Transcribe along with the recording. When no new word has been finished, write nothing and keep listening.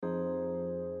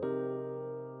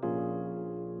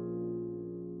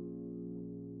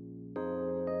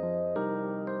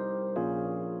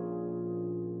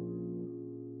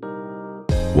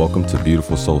Welcome to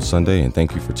Beautiful Soul Sunday, and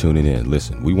thank you for tuning in.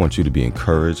 Listen, we want you to be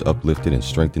encouraged, uplifted, and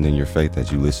strengthened in your faith as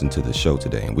you listen to the show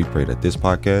today, and we pray that this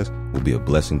podcast will be a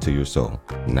blessing to your soul.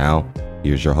 Now,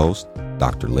 here's your host,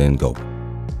 Dr. Lynn Goble.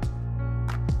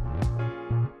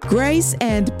 Grace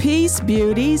and peace,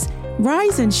 beauties.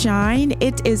 Rise and shine.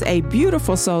 It is a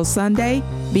beautiful Soul Sunday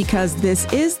because this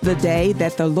is the day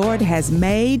that the Lord has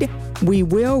made. We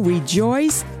will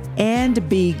rejoice and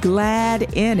be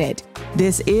glad in it.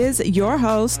 This is your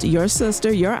host, your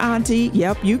sister, your auntie,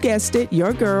 yep, you guessed it,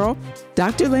 your girl,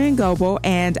 Dr. Lynn Goble,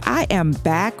 and I am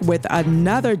back with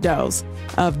another dose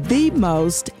of the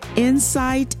most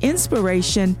insight,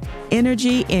 inspiration,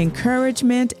 energy,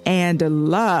 encouragement, and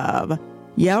love.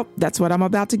 Yep, that's what I'm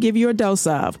about to give you a dose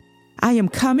of. I am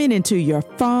coming into your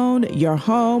phone, your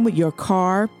home, your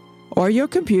car, or your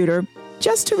computer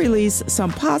just to release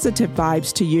some positive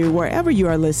vibes to you wherever you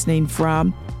are listening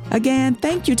from. Again,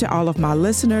 thank you to all of my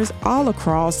listeners all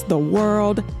across the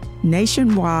world,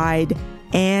 nationwide,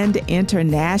 and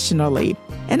internationally.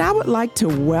 And I would like to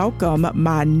welcome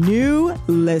my new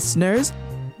listeners.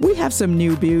 We have some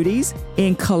new beauties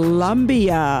in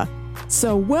Colombia.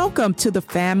 So welcome to the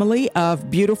family of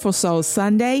Beautiful Soul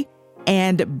Sunday.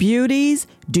 And beauties,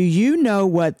 do you know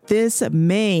what this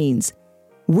means?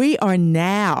 We are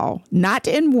now not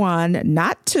in one,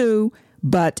 not two,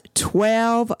 but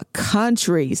 12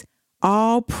 countries.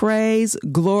 All praise,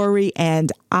 glory,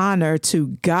 and honor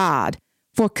to God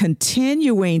for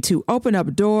continuing to open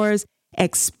up doors,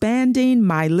 expanding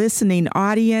my listening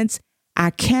audience.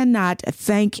 I cannot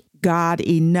thank God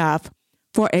enough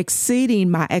for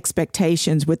exceeding my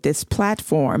expectations with this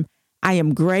platform. I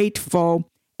am grateful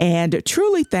and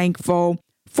truly thankful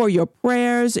for your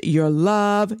prayers, your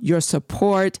love, your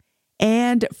support,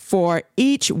 and for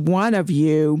each one of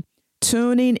you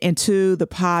tuning into the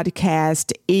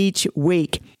podcast each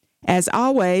week. As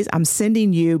always, I'm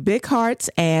sending you big hearts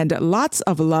and lots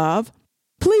of love.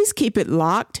 Please keep it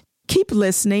locked, keep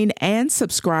listening and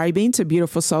subscribing to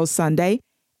Beautiful Soul Sunday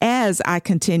as I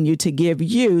continue to give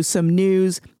you some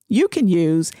news you can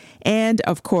use. And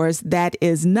of course, that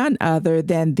is none other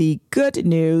than the good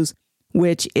news,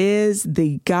 which is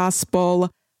the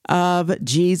gospel of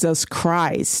Jesus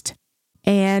Christ.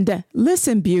 And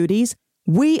listen, beauties,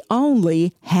 we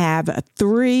only have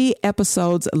 3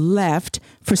 episodes left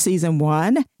for season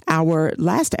 1. Our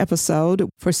last episode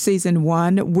for season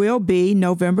 1 will be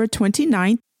November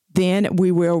 29th. Then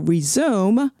we will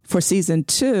resume for season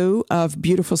 2 of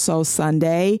Beautiful Soul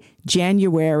Sunday,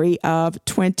 January of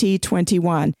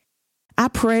 2021. I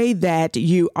pray that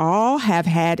you all have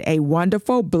had a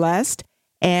wonderful, blessed,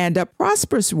 and a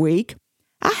prosperous week.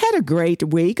 I had a great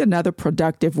week, another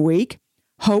productive week.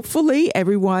 Hopefully,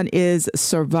 everyone is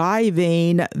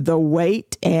surviving the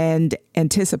wait and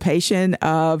anticipation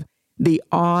of the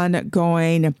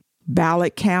ongoing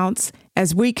ballot counts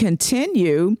as we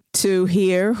continue to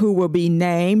hear who will be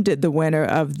named the winner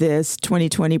of this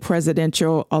 2020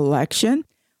 presidential election.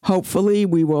 Hopefully,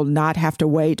 we will not have to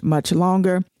wait much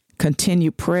longer. Continue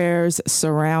prayers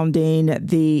surrounding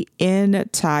the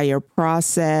entire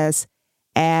process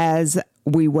as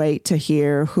we wait to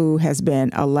hear who has been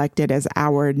elected as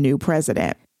our new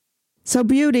president. So,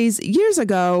 beauties, years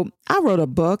ago, I wrote a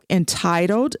book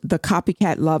entitled The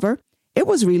Copycat Lover. It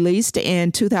was released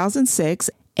in 2006,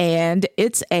 and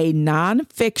it's a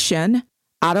nonfiction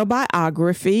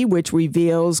autobiography which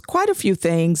reveals quite a few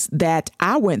things that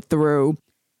I went through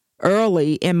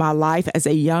early in my life as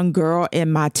a young girl,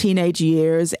 in my teenage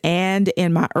years, and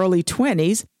in my early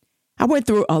 20s. I went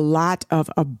through a lot of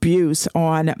abuse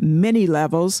on many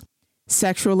levels,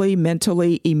 sexually,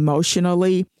 mentally,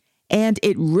 emotionally, and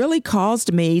it really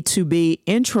caused me to be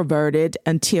introverted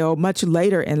until much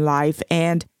later in life.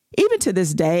 And even to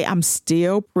this day, I'm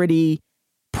still pretty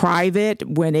private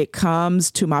when it comes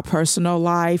to my personal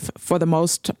life for the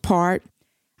most part.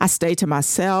 I stay to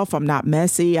myself. I'm not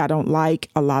messy. I don't like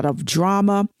a lot of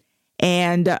drama.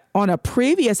 And on a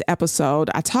previous episode,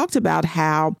 I talked about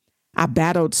how I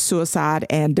battled suicide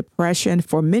and depression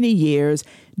for many years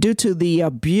due to the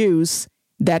abuse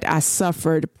that I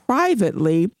suffered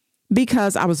privately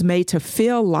because I was made to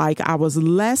feel like I was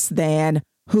less than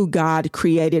who God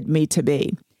created me to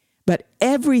be. But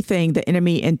everything the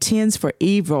enemy intends for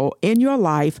evil in your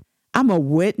life, I'm a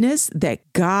witness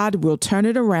that God will turn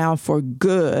it around for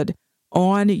good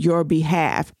on your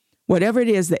behalf. Whatever it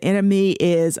is the enemy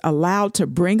is allowed to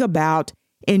bring about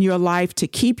in your life to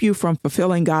keep you from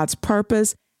fulfilling God's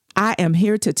purpose, I am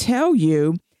here to tell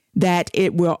you that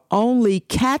it will only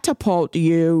catapult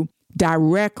you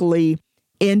directly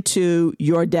into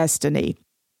your destiny.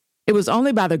 It was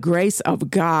only by the grace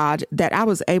of God that I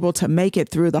was able to make it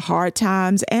through the hard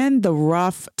times and the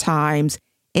rough times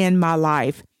in my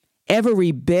life.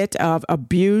 Every bit of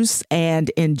abuse and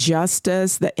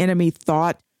injustice the enemy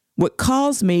thought would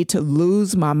cause me to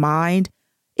lose my mind,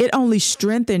 it only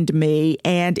strengthened me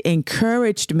and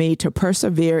encouraged me to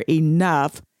persevere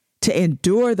enough to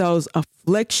endure those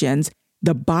afflictions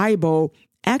the Bible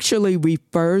actually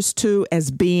refers to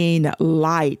as being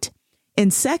light.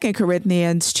 In 2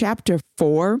 Corinthians chapter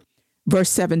 4, verse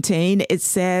 17, it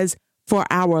says, "For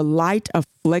our light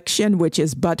affliction, which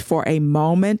is but for a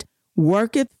moment,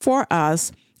 worketh for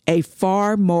us a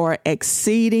far more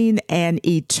exceeding and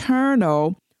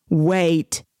eternal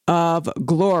weight of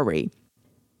glory."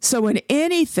 So when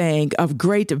anything of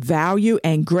great value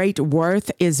and great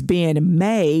worth is being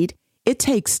made, it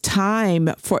takes time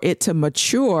for it to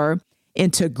mature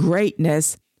into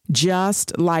greatness,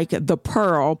 just like the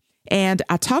pearl. And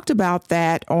I talked about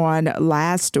that on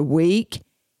last week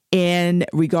in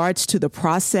regards to the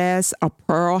process a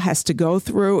pearl has to go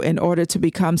through in order to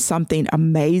become something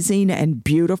amazing and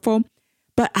beautiful.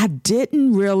 But I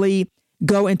didn't really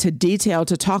go into detail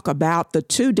to talk about the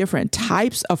two different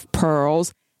types of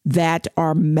pearls that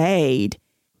are made.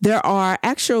 There are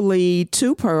actually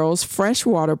two pearls,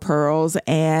 freshwater pearls,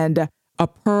 and a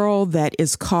pearl that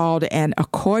is called an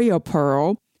Akoya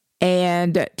pearl.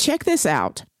 And check this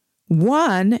out.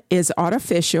 One is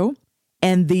artificial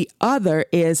and the other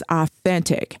is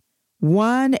authentic.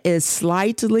 One is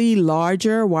slightly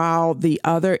larger while the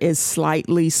other is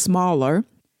slightly smaller.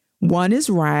 One is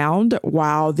round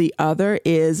while the other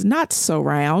is not so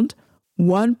round.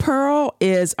 One pearl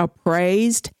is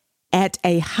appraised at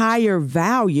a higher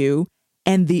value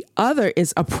and the other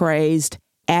is appraised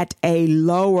at a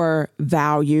lower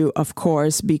value, of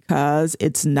course, because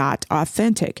it's not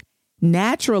authentic.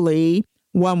 Naturally,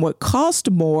 one would cost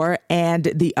more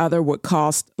and the other would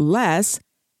cost less.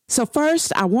 So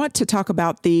first, I want to talk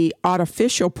about the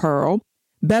artificial pearl,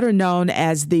 better known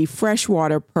as the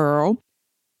freshwater pearl.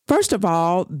 First of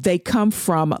all, they come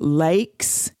from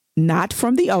lakes, not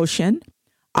from the ocean.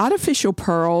 Artificial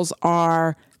pearls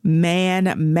are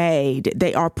man-made.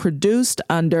 They are produced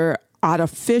under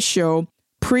artificial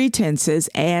pretenses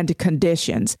and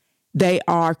conditions. They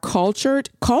are cultured,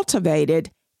 cultivated,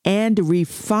 and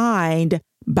refined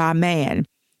by man.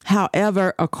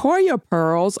 However, Akoya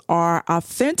pearls are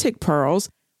authentic pearls,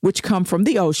 which come from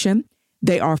the ocean.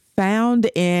 They are found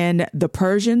in the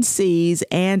Persian seas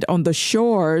and on the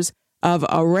shores of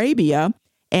Arabia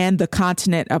and the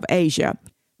continent of Asia.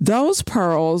 Those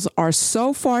pearls are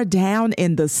so far down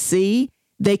in the sea,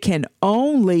 they can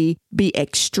only be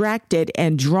extracted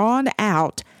and drawn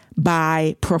out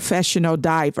by professional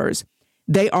divers.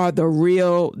 They are the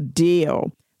real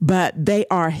deal, but they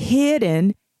are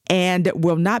hidden and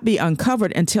will not be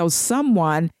uncovered until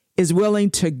someone is willing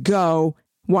to go,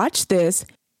 watch this,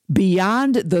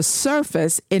 beyond the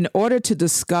surface in order to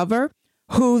discover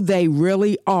who they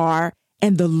really are.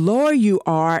 And the lower you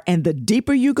are and the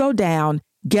deeper you go down,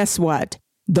 guess what?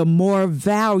 The more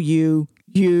value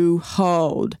you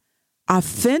hold.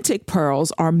 Authentic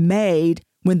pearls are made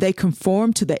when they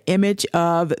conform to the image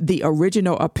of the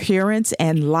original appearance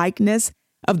and likeness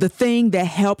of the thing that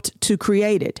helped to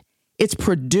create it. It's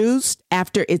produced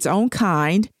after its own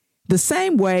kind, the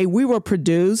same way we were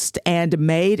produced and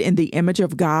made in the image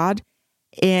of God.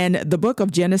 In the book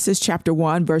of Genesis, chapter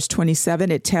 1, verse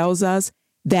 27, it tells us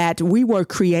that we were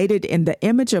created in the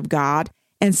image of God.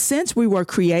 And since we were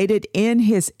created in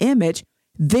his image,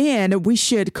 then we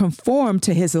should conform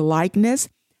to his likeness,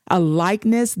 a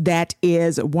likeness that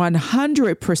is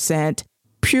 100%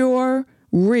 pure,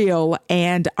 real,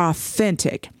 and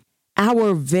authentic.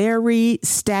 Our very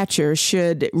stature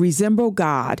should resemble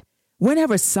God.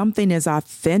 Whenever something is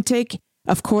authentic,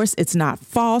 of course, it's not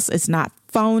false, it's not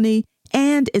phony,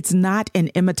 and it's not an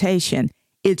imitation.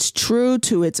 It's true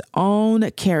to its own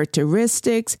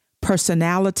characteristics,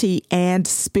 personality, and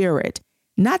spirit.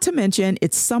 Not to mention,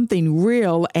 it's something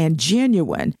real and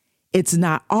genuine. It's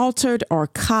not altered or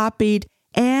copied,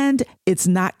 and it's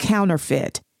not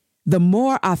counterfeit. The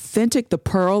more authentic the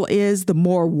pearl is, the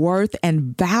more worth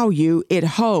and value it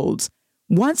holds.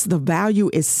 Once the value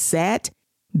is set,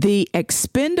 the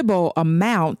expendable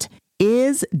amount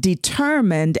is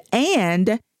determined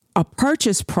and a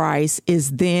purchase price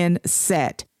is then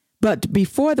set. But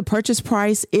before the purchase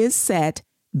price is set,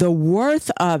 the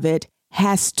worth of it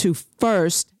has to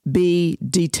first be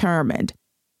determined.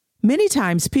 Many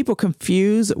times people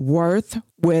confuse worth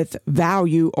with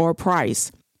value or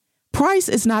price. Price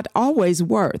is not always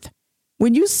worth.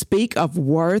 When you speak of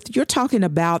worth, you're talking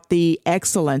about the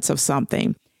excellence of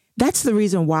something. That's the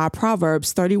reason why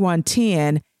Proverbs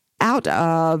 31:10 out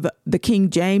of the King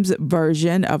James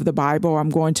Version of the Bible I'm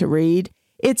going to read,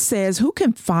 it says, "Who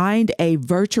can find a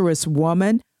virtuous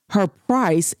woman? Her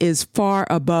price is far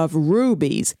above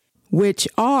rubies, which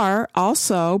are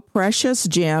also precious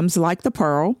gems like the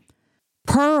pearl.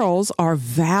 Pearls are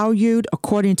valued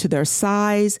according to their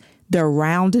size, their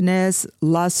roundness,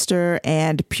 luster,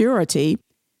 and purity.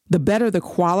 The better the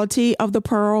quality of the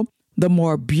pearl, the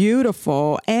more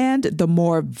beautiful and the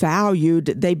more valued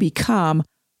they become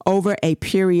over a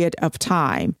period of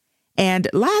time." And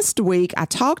last week, I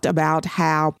talked about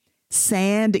how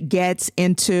sand gets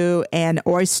into an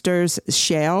oyster's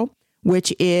shell,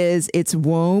 which is its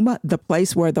womb, the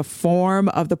place where the form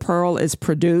of the pearl is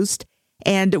produced.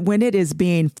 And when it is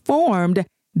being formed,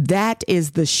 that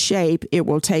is the shape it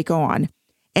will take on.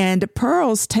 And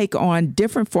pearls take on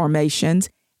different formations.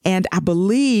 And I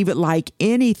believe, like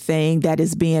anything that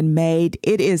is being made,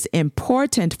 it is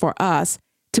important for us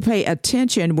to pay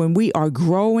attention when we are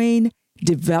growing,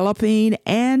 developing,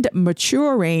 and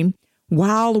maturing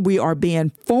while we are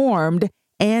being formed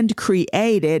and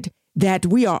created, that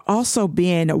we are also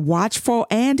being watchful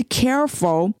and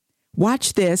careful.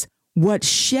 Watch this, what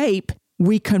shape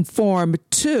we conform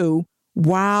to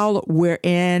while we're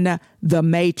in the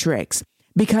matrix,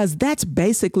 because that's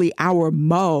basically our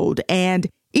mode. And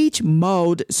each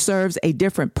mode serves a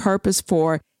different purpose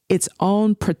for its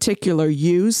own particular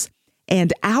use.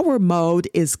 And our mode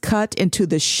is cut into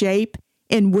the shape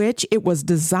in which it was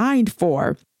designed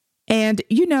for. And,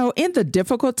 you know, in the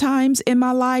difficult times in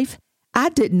my life, I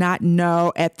did not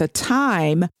know at the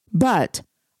time, but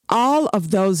all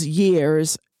of those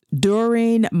years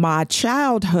during my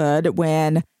childhood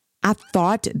when I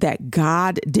thought that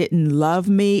God didn't love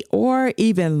me or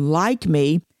even like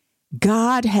me,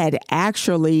 God had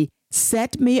actually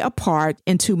set me apart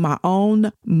into my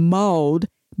own mold,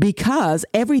 because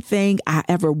everything I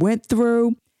ever went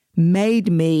through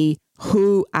made me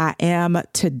who I am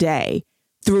today.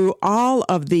 Through all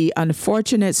of the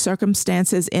unfortunate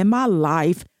circumstances in my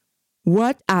life,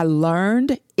 what I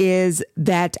learned is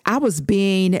that I was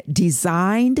being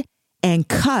designed and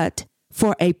cut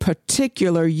for a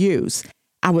particular use.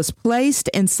 I was placed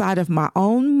inside of my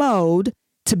own mold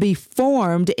to be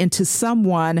formed into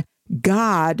someone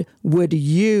God would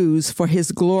use for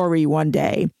his glory one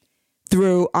day.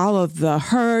 Through all of the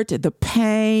hurt, the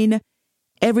pain,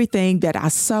 everything that I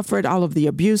suffered, all of the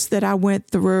abuse that I went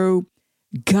through,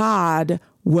 God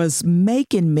was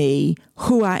making me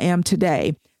who I am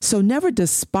today. So never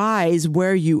despise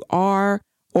where you are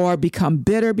or become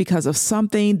bitter because of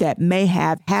something that may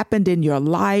have happened in your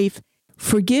life.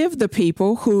 Forgive the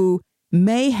people who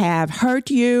may have hurt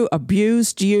you,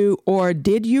 abused you, or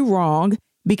did you wrong,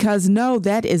 because no,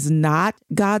 that is not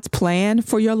God's plan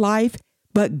for your life,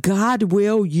 but God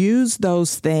will use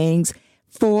those things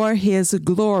for his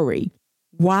glory.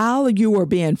 While you were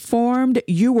being formed,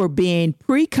 you were being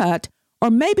pre-cut, or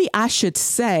maybe I should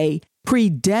say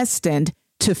predestined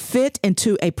to fit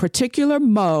into a particular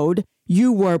mode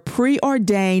you were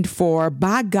preordained for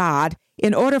by God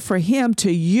in order for him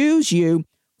to use you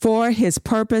for his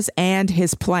purpose and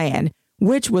his plan,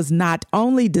 which was not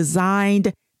only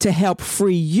designed to help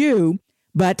free you,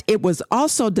 but it was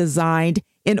also designed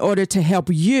in order to help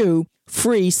you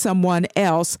free someone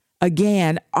else.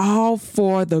 Again, all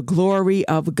for the glory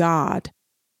of God.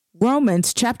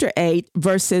 Romans chapter 8,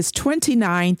 verses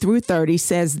 29 through 30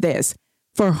 says this,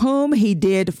 "For whom he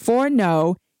did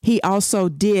foreknow, he also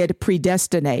did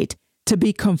predestinate to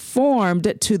be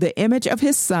conformed to the image of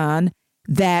his Son,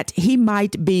 that he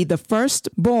might be the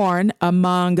firstborn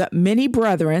among many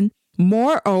brethren.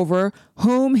 Moreover,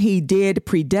 whom he did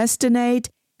predestinate,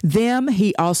 them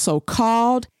he also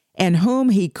called, and whom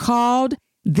he called,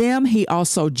 them he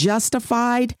also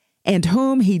justified, and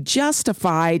whom he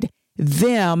justified,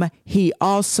 them he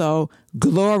also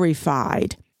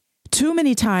glorified." Too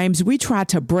many times we try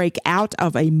to break out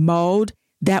of a mold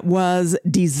that was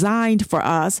designed for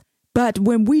us, but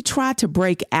when we try to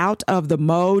break out of the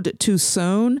mold too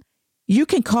soon, you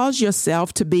can cause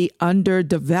yourself to be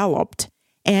underdeveloped,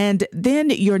 and then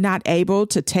you're not able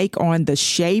to take on the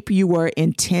shape you were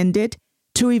intended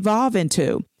to evolve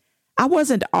into. I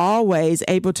wasn't always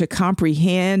able to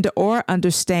comprehend or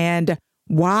understand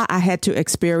why I had to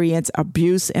experience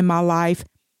abuse in my life,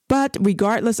 but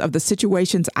regardless of the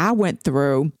situations I went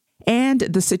through and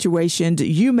the situations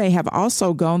you may have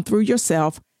also gone through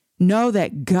yourself, know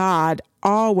that God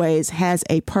always has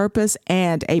a purpose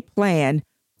and a plan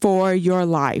for your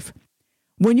life.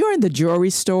 When you're in the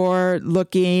jewelry store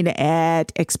looking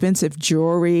at expensive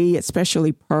jewelry,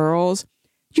 especially pearls,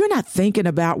 you're not thinking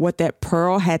about what that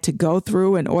pearl had to go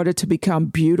through in order to become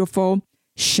beautiful,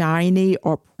 shiny,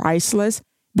 or priceless.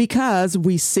 because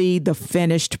we see the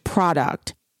finished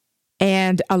product.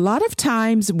 And a lot of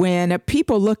times when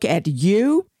people look at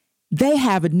you, they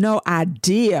have no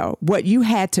idea what you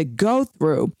had to go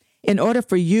through in order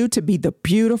for you to be the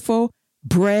beautiful,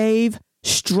 brave,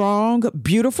 strong,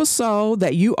 beautiful soul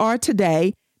that you are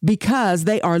today, because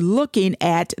they are looking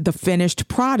at the finished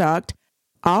product.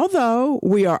 Although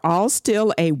we are all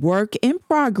still a work in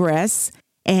progress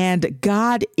and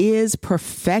God is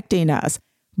perfecting us,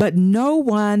 but no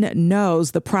one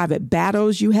knows the private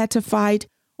battles you had to fight,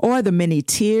 or the many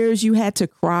tears you had to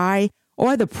cry,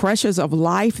 or the pressures of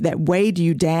life that weighed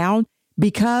you down,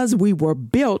 because we were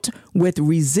built with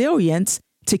resilience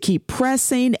to keep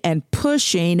pressing and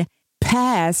pushing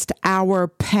past our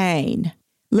pain.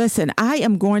 Listen, I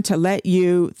am going to let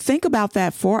you think about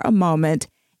that for a moment,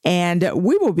 and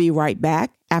we will be right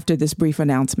back after this brief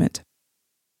announcement.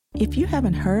 If you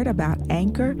haven't heard about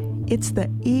Anchor, it's the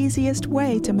easiest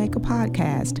way to make a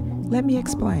podcast. Let me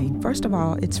explain. First of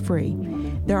all, it's free.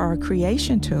 There are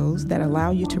creation tools that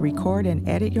allow you to record and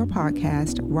edit your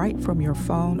podcast right from your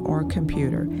phone or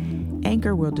computer.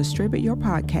 Anchor will distribute your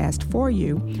podcast for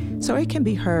you so it can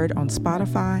be heard on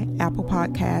Spotify, Apple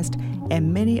Podcast,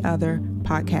 and many other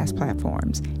podcast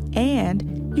platforms.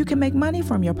 And you can make money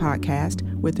from your podcast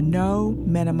with no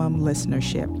minimum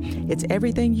listenership. It's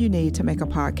everything you need to make a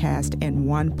podcast in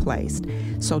one place.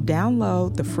 So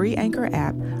download the free Anchor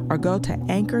app or go to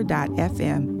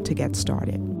anchor.fm to get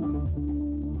started.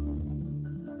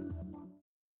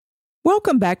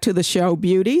 Welcome back to the show,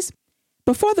 beauties.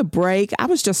 Before the break, I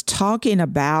was just talking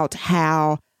about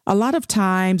how a lot of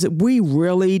times we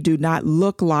really do not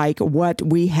look like what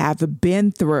we have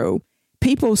been through.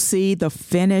 People see the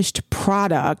finished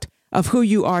product of who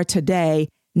you are today,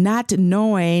 not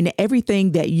knowing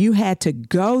everything that you had to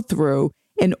go through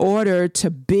in order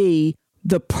to be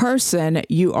the person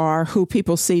you are, who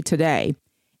people see today.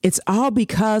 It's all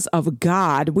because of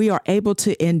God. We are able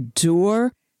to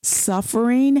endure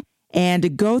suffering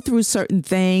and go through certain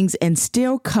things and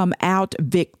still come out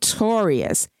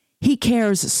victorious. He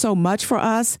cares so much for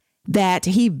us that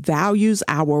he values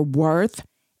our worth.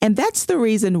 And that's the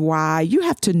reason why you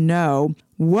have to know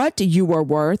what you are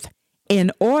worth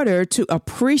in order to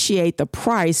appreciate the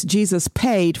price Jesus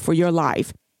paid for your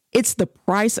life. It's the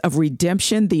price of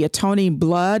redemption, the atoning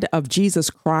blood of Jesus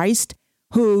Christ,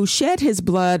 who shed his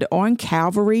blood on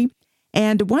Calvary.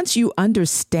 And once you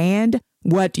understand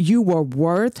what you were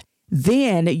worth,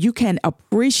 then you can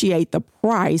appreciate the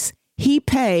price he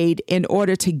paid in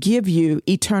order to give you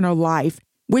eternal life,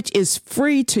 which is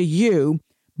free to you,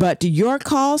 but your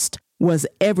cost was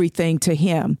everything to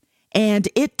him. And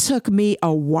it took me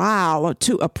a while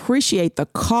to appreciate the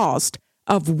cost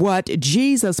of what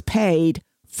Jesus paid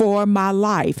for my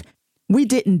life. We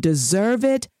didn't deserve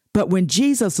it, but when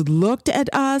Jesus looked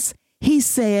at us, he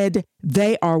said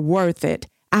they are worth it.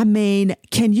 I mean,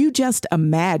 can you just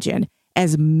imagine,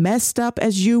 as messed up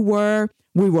as you were,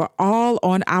 we were all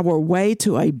on our way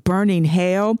to a burning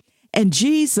hell, and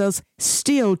Jesus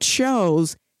still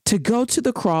chose to go to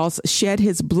the cross, shed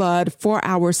his blood for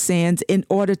our sins in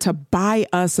order to buy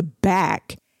us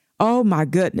back. Oh my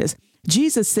goodness.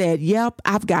 Jesus said, yep,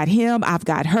 I've got him, I've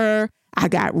got her, I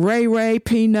got Ray Ray,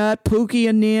 Peanut, Pookie,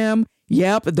 and them.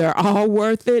 Yep, they're all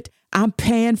worth it. I'm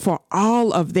paying for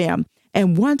all of them.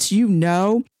 And once you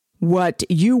know what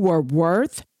you were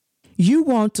worth, you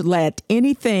won't let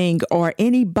anything or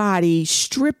anybody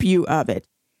strip you of it.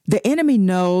 The enemy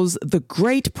knows the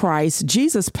great price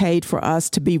Jesus paid for us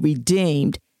to be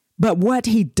redeemed, but what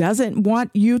he doesn't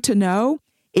want you to know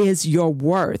is your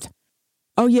worth.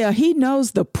 Oh yeah, he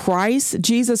knows the price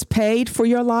Jesus paid for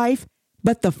your life,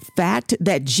 but the fact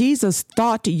that Jesus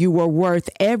thought you were worth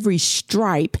every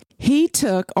stripe he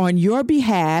took on your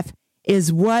behalf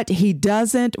is what he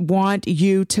doesn't want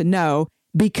you to know,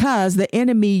 because the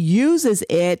enemy uses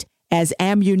it as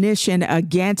ammunition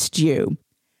against you.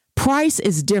 Price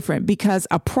is different because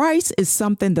a price is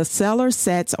something the seller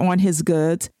sets on his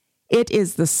goods. It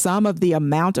is the sum of the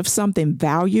amount of something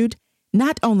valued.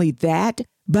 Not only that,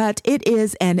 but it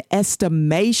is an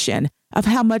estimation of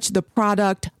how much the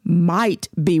product might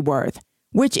be worth,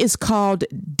 which is called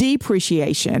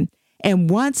depreciation. And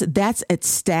once that's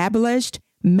established,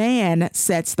 man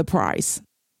sets the price.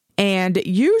 And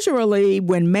usually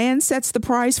when man sets the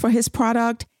price for his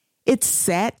product, it's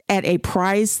set at a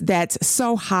price that's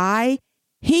so high,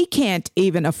 he can't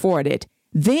even afford it.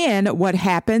 Then what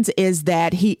happens is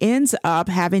that he ends up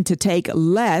having to take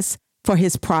less for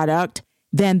his product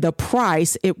than the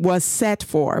price it was set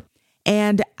for.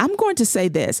 And I'm going to say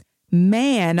this,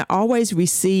 man always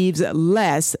receives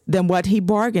less than what he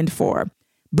bargained for.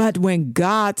 But when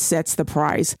God sets the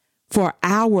price for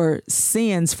our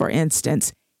sins, for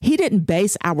instance, he didn't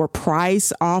base our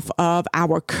price off of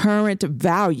our current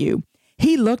value.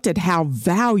 He looked at how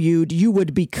valued you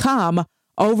would become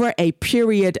over a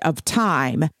period of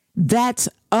time. That's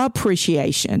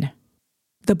appreciation.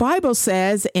 The Bible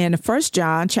says in 1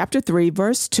 John chapter 3,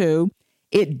 verse 2,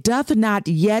 "It doth not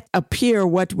yet appear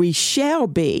what we shall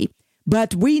be,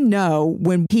 but we know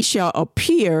when he shall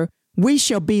appear, we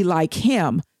shall be like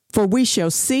him, for we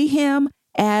shall see him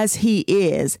as he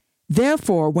is."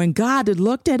 Therefore, when God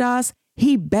looked at us,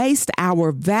 he based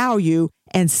our value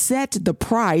and set the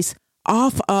price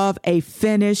off of a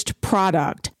finished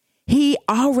product. He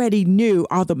already knew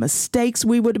all the mistakes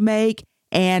we would make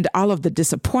and all of the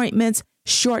disappointments,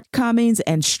 shortcomings,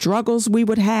 and struggles we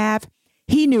would have.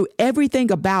 He knew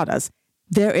everything about us.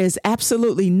 There is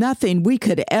absolutely nothing we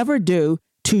could ever do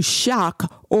to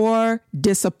shock or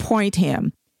disappoint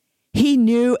him. He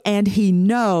knew and he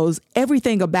knows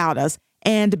everything about us.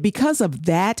 And because of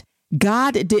that,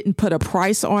 God didn't put a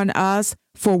price on us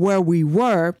for where we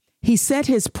were. He set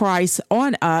his price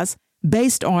on us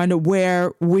based on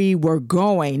where we were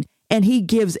going. And he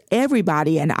gives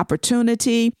everybody an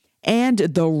opportunity and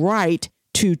the right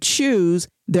to choose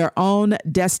their own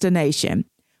destination.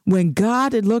 When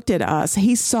God looked at us,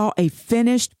 he saw a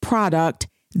finished product.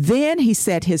 Then he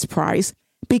set his price,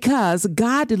 because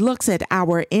God looks at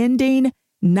our ending,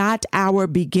 not our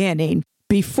beginning.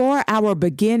 Before our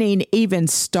beginning even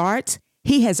starts,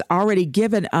 he has already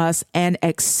given us an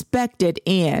expected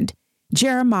end.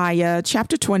 Jeremiah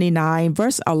chapter 29,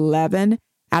 verse 11,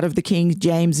 out of the King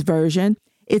James Version,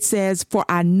 it says, "For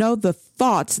I know the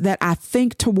thoughts that I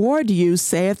think toward you,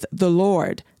 saith the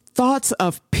Lord, thoughts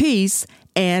of peace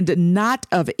and not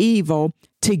of evil,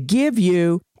 to give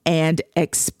you an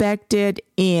expected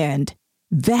end."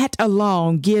 That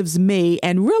alone gives me,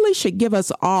 and really should give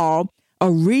us all,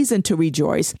 a reason to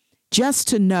rejoice, just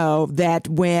to know that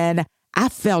when I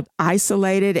felt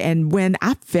isolated and when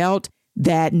I felt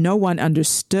that no one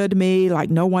understood me, like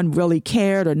no one really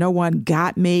cared or no one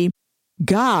got me,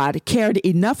 God cared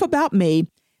enough about me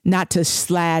not to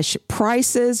slash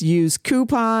prices, use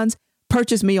coupons,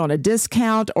 purchase me on a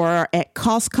discount or at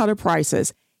cost cutter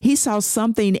prices. He saw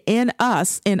something in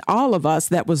us, in all of us,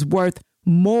 that was worth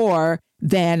more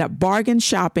than bargain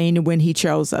shopping when he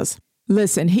chose us.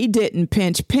 Listen, he didn't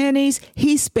pinch pennies.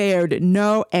 He spared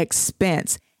no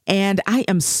expense. And I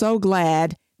am so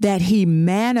glad that he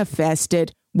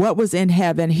manifested what was in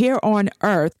heaven here on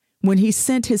earth when he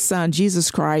sent his son, Jesus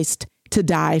Christ, to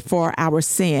die for our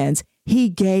sins. He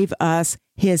gave us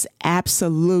his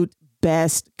absolute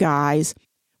best, guys.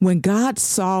 When God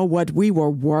saw what we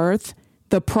were worth,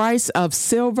 the price of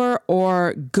silver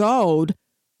or gold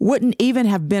wouldn't even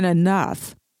have been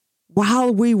enough.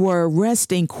 While we were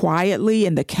resting quietly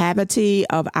in the cavity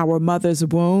of our mother's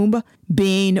womb,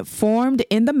 being formed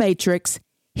in the matrix,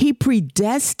 he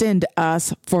predestined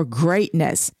us for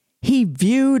greatness. He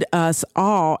viewed us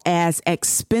all as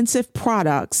expensive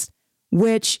products,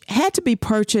 which had to be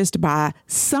purchased by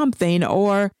something,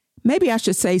 or maybe I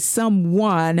should say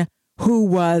someone who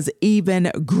was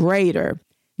even greater.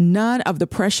 None of the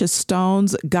precious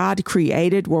stones God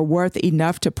created were worth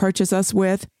enough to purchase us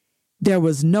with. There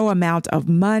was no amount of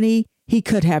money he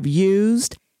could have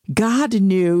used. God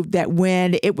knew that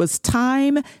when it was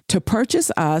time to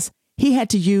purchase us, he had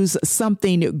to use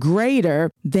something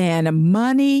greater than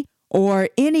money or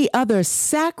any other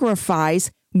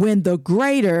sacrifice when the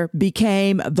greater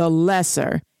became the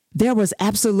lesser. There was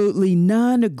absolutely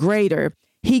none greater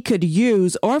he could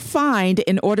use or find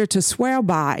in order to swear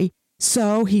by.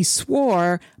 So he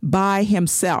swore by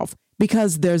himself,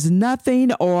 because there's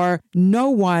nothing or no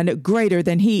one greater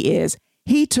than he is.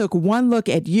 He took one look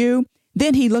at you,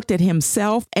 then he looked at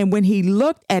himself. And when he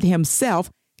looked at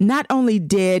himself, not only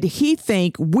did he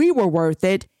think we were worth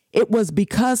it, it was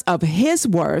because of his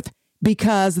worth,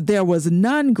 because there was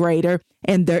none greater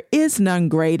and there is none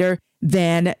greater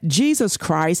than Jesus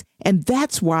Christ. And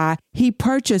that's why he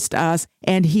purchased us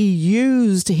and he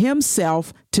used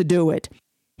himself to do it.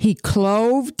 He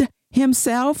clothed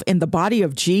himself in the body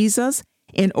of Jesus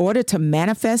in order to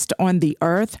manifest on the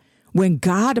earth. When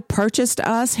God purchased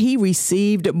us, he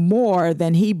received more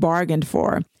than he bargained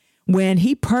for. When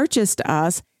he purchased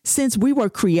us, since we were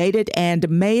created and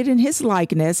made in his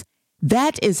likeness,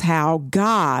 that is how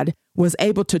God was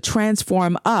able to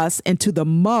transform us into the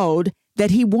mode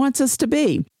that he wants us to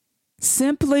be.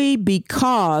 Simply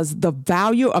because the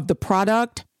value of the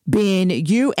product, being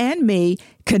you and me,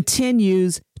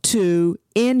 continues to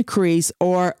increase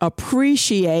or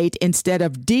appreciate instead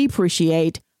of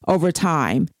depreciate over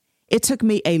time. It took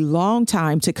me a long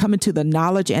time to come into the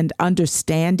knowledge and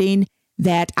understanding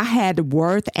that I had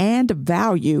worth and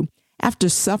value after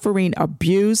suffering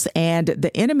abuse, and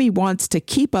the enemy wants to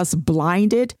keep us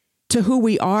blinded to who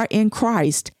we are in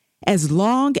Christ. As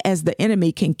long as the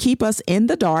enemy can keep us in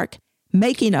the dark,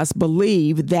 making us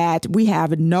believe that we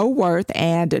have no worth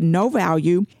and no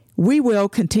value, we will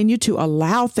continue to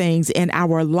allow things in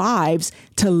our lives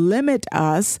to limit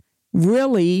us,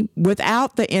 really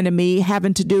without the enemy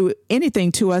having to do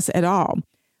anything to us at all.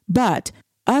 But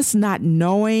us not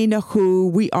knowing who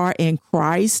we are in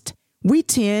Christ, we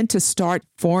tend to start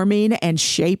forming and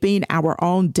shaping our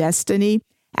own destiny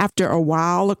after a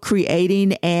while,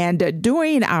 creating and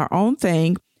doing our own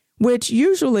thing, which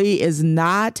usually is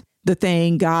not the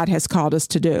thing God has called us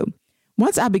to do.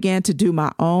 Once I began to do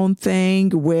my own thing,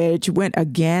 which went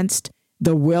against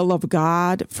the will of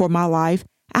God for my life,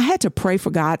 I had to pray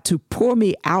for God to pull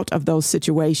me out of those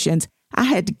situations I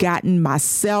had gotten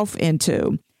myself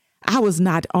into. I was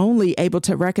not only able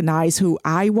to recognize who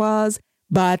I was,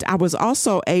 but I was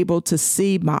also able to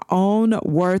see my own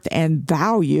worth and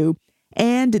value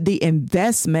and the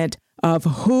investment of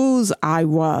whose I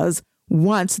was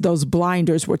once those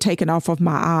blinders were taken off of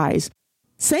my eyes.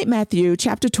 St. Matthew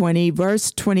chapter 20,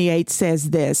 verse 28 says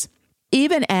this,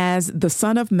 "Even as the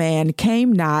Son of Man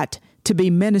came not to be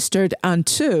ministered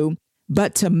unto,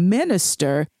 but to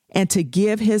minister and to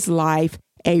give his life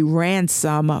a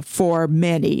ransom for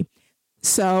many."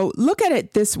 So look at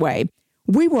it this way.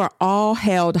 We were all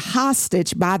held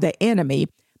hostage by the enemy,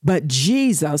 but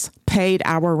Jesus paid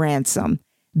our ransom.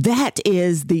 That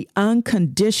is the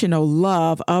unconditional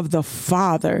love of the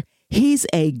Father. He's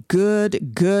a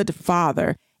good, good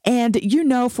Father. And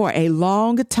for a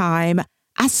long time,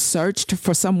 I searched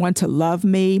for someone to love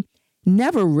me,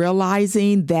 never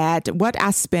realizing that what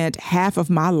I spent half of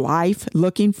my life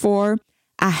looking for,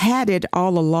 I had it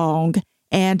all along,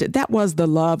 and that was the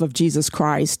love of Jesus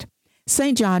Christ.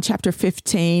 St. John chapter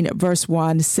 15, verse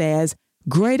 1 says,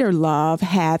 "Greater love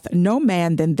hath no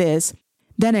man than this,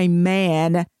 than a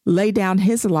man lay down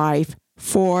his life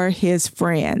for his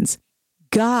friends."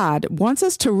 God wants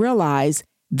us to realize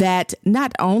that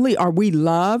not only are we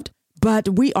loved, but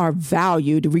we are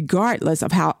valued regardless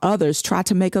of how others try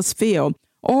to make us feel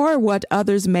or what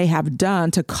others may have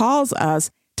done to cause us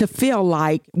to feel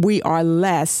like we are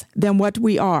less than what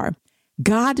we are.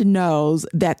 God knows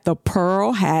that the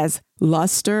pearl has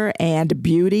luster and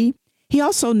beauty. He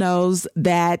also knows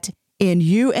that in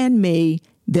you and me,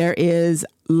 there is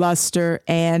luster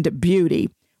and beauty.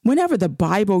 Whenever the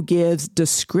Bible gives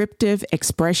descriptive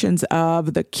expressions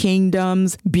of the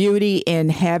kingdom's beauty in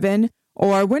heaven,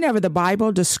 or whenever the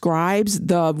Bible describes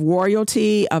the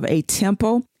royalty of a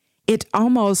temple, it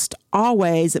almost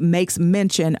always makes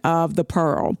mention of the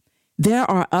pearl. There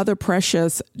are other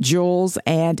precious jewels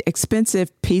and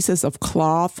expensive pieces of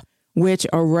cloth which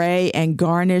array and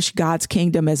garnish God's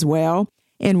kingdom as well.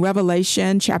 In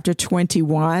Revelation chapter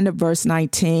 21, verse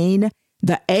 19,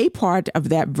 the A part of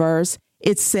that verse,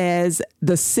 it says,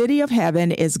 "The city of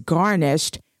heaven is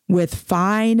garnished with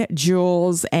fine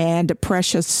jewels and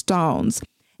precious stones,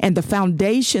 and the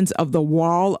foundations of the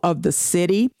wall of the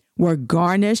city were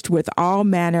garnished with all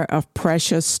manner of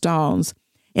precious stones."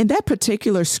 In that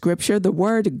particular scripture, the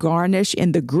word garnish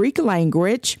in the Greek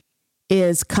language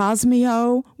is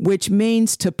kosmio, which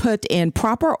means to put in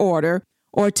proper order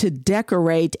or to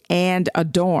decorate and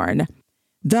adorn.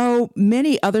 Though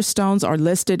many other stones are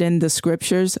listed in the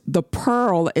scriptures, the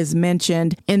pearl is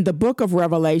mentioned in the book of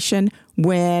Revelation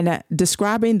when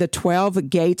describing the 12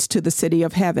 gates to the city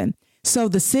of heaven. So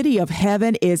the city of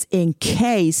heaven is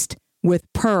encased with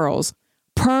pearls.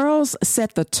 Pearls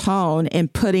set the tone in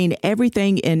putting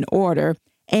everything in order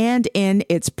and in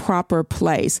its proper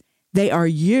place. They are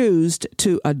used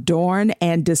to adorn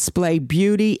and display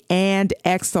beauty and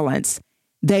excellence.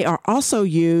 They are also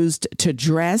used to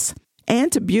dress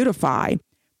and to beautify.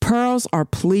 Pearls are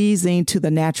pleasing to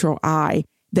the natural eye.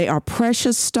 They are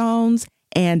precious stones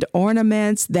and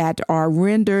ornaments that are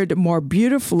rendered more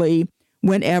beautifully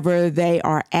whenever they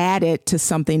are added to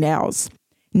something else.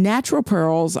 Natural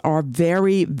pearls are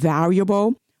very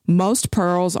valuable. Most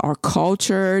pearls are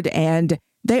cultured and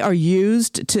they are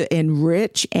used to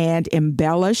enrich and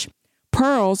embellish.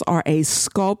 Pearls are a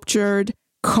sculptured,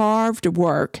 carved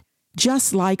work,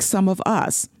 just like some of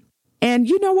us. And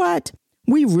you know what?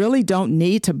 We really don't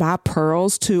need to buy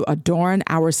pearls to adorn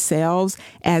ourselves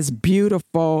as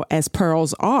beautiful as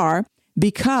pearls are,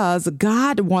 because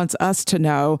God wants us to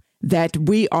know that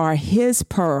we are His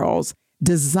pearls,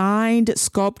 designed,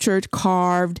 sculptured,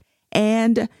 carved,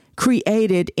 and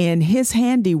created in His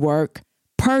handiwork,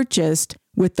 purchased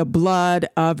with the blood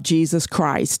of Jesus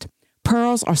Christ.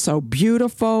 Pearls are so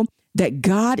beautiful. that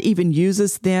God even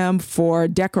uses them for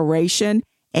decoration,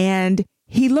 and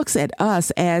he looks at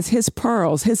us as his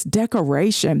pearls, his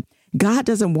decoration. God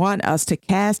doesn't want us to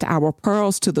cast our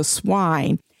pearls to the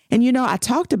swine. And I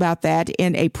talked about that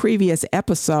in a previous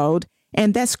episode,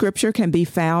 and that scripture can be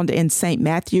found in St.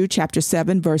 Matthew chapter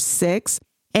 7, verse 6.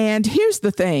 And here's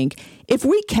the thing, if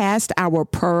we cast our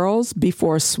pearls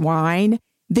before swine,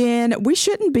 then we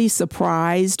shouldn't be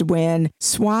surprised when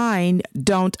swine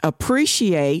don't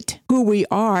appreciate who we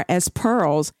are as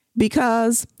pearls,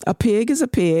 because a pig is a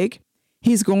pig.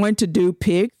 He's going to do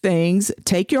pig things,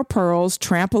 take your pearls,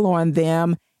 trample on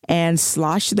them, and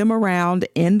slosh them around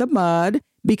in the mud,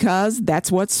 because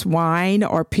that's what swine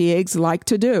or pigs like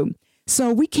to do.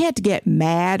 So we can't get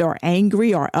mad or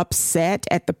angry or upset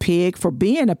at the pig for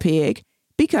being a pig,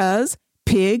 because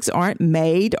pigs aren't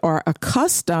made or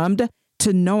accustomed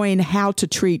to knowing how to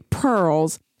treat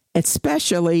pearls,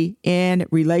 especially in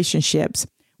relationships.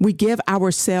 We give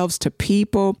ourselves to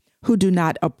people who do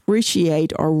not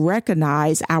appreciate or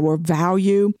recognize our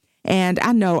value. And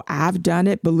I know I've done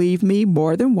it, believe me,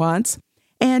 more than once.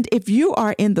 And if you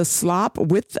are in the slop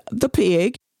with the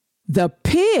pig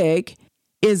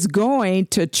is going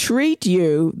to treat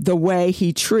you the way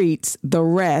he treats the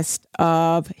rest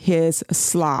of his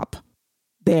slop.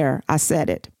 There, I said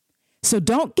it. So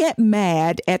don't get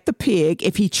mad at the pig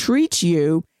if he treats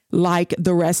you like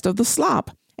the rest of the slop,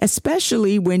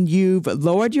 especially when you've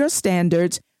lowered your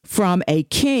standards from a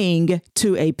king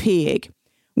to a pig.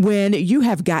 When you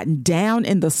have gotten down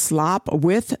in the slop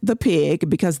with the pig,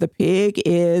 because the pig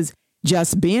is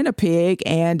just being a pig,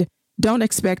 and don't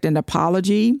expect an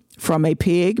apology from a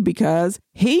pig because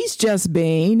he's just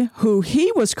being who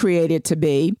he was created to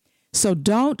be. So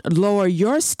don't lower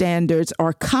your standards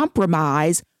or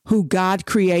compromise who God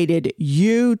created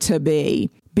you to be.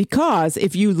 Because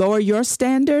if you lower your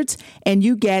standards and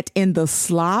you get in the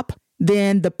slop,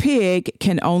 then the pig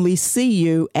can only see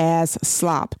you as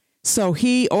slop. So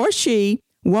he or she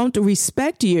won't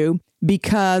respect you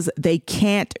because they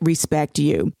can't respect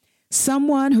you.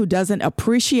 Someone who doesn't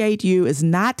appreciate you is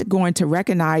not going to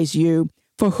recognize you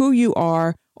for who you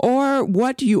are or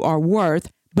what you are worth,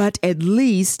 but at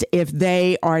least if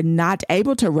they are not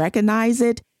able to recognize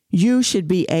it, you should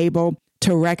be able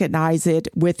to recognize it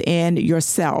within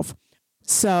yourself.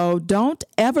 So don't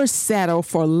ever settle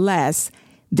for less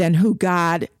than who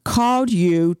God called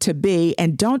you to be,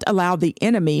 and don't allow the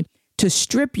enemy to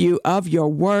strip you of your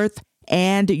worth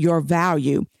and your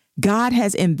value. God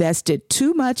has invested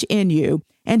too much in you,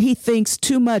 and he thinks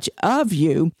too much of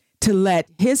you to let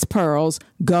his pearls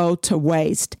go to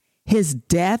waste. His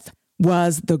death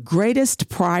was the greatest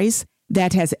price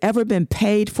that has ever been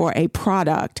paid for a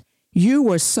product. You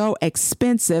were so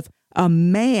expensive, a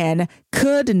man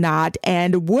could not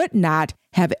and would not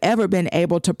have ever been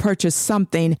able to purchase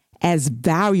something as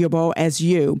valuable as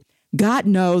you. God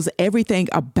knows everything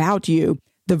about you.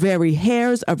 The very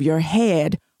hairs of your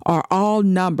head are all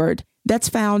numbered. That's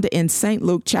found in St.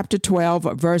 Luke chapter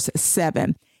 12, verse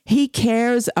 7. He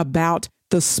cares about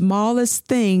the smallest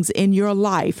things in your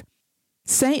life.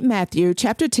 St. Matthew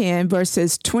chapter 10,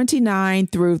 verses 29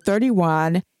 through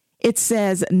 31, it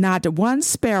says, "Not one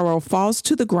sparrow falls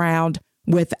to the ground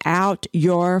without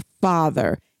your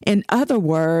Father." In other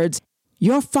words,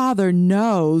 your Father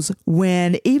knows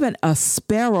when even a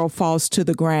sparrow falls to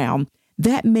the ground.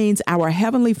 That means our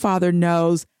Heavenly Father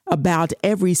knows about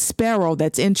every sparrow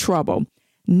that's in trouble.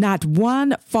 Not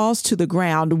one falls to the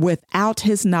ground without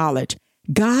his knowledge.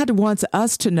 God wants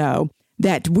us to know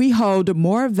that we hold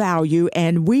more value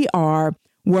and we are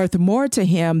worth more to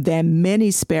him than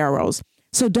many sparrows.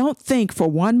 So don't think for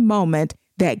one moment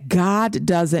that God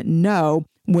doesn't know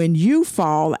when you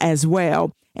fall as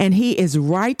well. And he is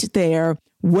right there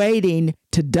waiting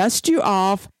to dust you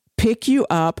off, pick you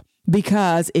up,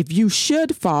 because if you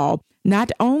should fall,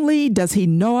 not only does he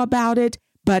know about it,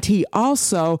 but he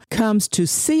also comes to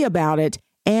see about it,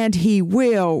 and he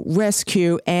will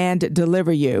rescue and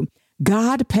deliver you.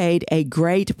 God paid a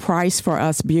great price for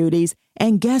us, beauties,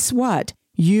 and guess what?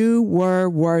 You were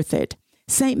worth it.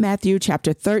 St. Matthew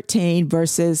chapter 13,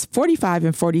 verses 45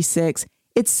 and 46,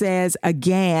 it says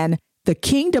again, "The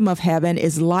kingdom of heaven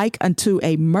is like unto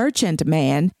a merchant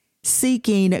man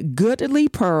seeking goodly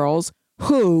pearls,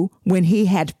 who, when he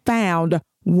had found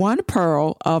one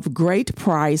pearl of great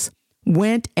price,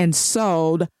 went and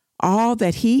sold all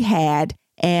that he had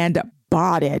and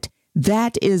bought it."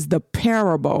 That is the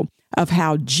parable of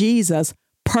how Jesus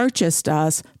purchased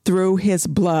us through his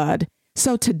blood.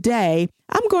 So today,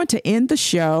 I'm going to end the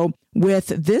show with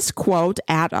this quote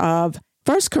out of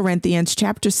 1 Corinthians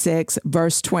chapter 6,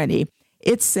 verse 20.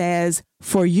 It says,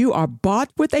 "For you are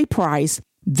bought with a price,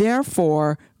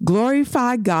 Therefore,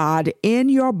 glorify God in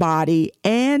your body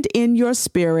and in your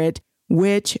spirit,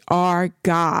 which are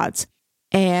God's.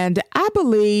 And I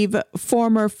believe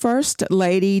former First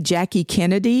Lady Jackie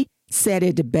Kennedy said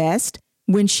it best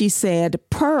when she said,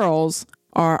 pearls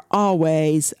are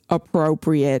always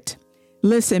appropriate.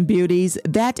 Listen, beauties,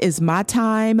 that is my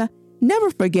time.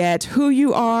 Never forget who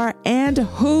you are and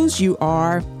whose you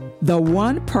are. The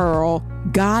one pearl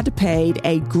God paid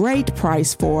a great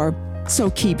price for.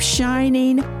 So keep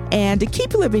shining and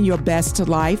keep living your best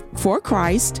life for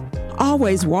Christ.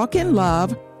 Always walk in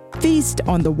love. Feast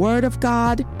on the Word of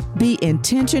God. Be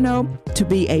intentional to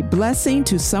be a blessing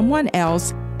to someone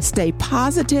else. Stay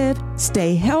positive.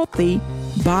 Stay healthy.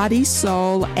 Body,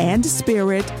 soul, and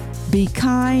spirit. Be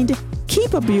kind.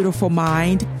 Keep a beautiful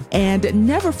mind. And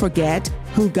never forget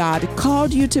who God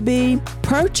called you to be,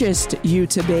 purchased you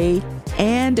to be,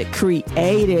 and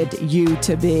created you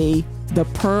to be. The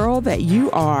pearl that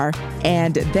you are,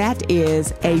 and that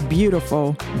is a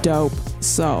beautiful, dope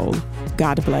soul.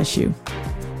 God bless you.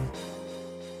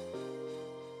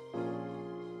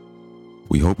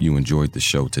 We hope you enjoyed the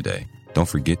show today. Don't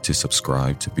forget to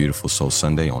subscribe to Beautiful Soul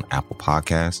Sunday on Apple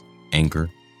Podcasts, Anchor,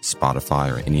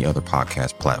 Spotify, or any other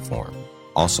podcast platform.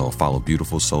 Also, follow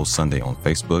Beautiful Soul Sunday on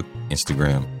Facebook,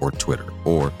 Instagram, or Twitter,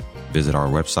 or visit our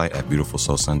website at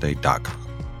beautifulsoulsunday.com.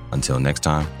 Until next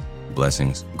time,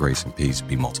 blessings, grace, and peace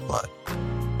be multiplied.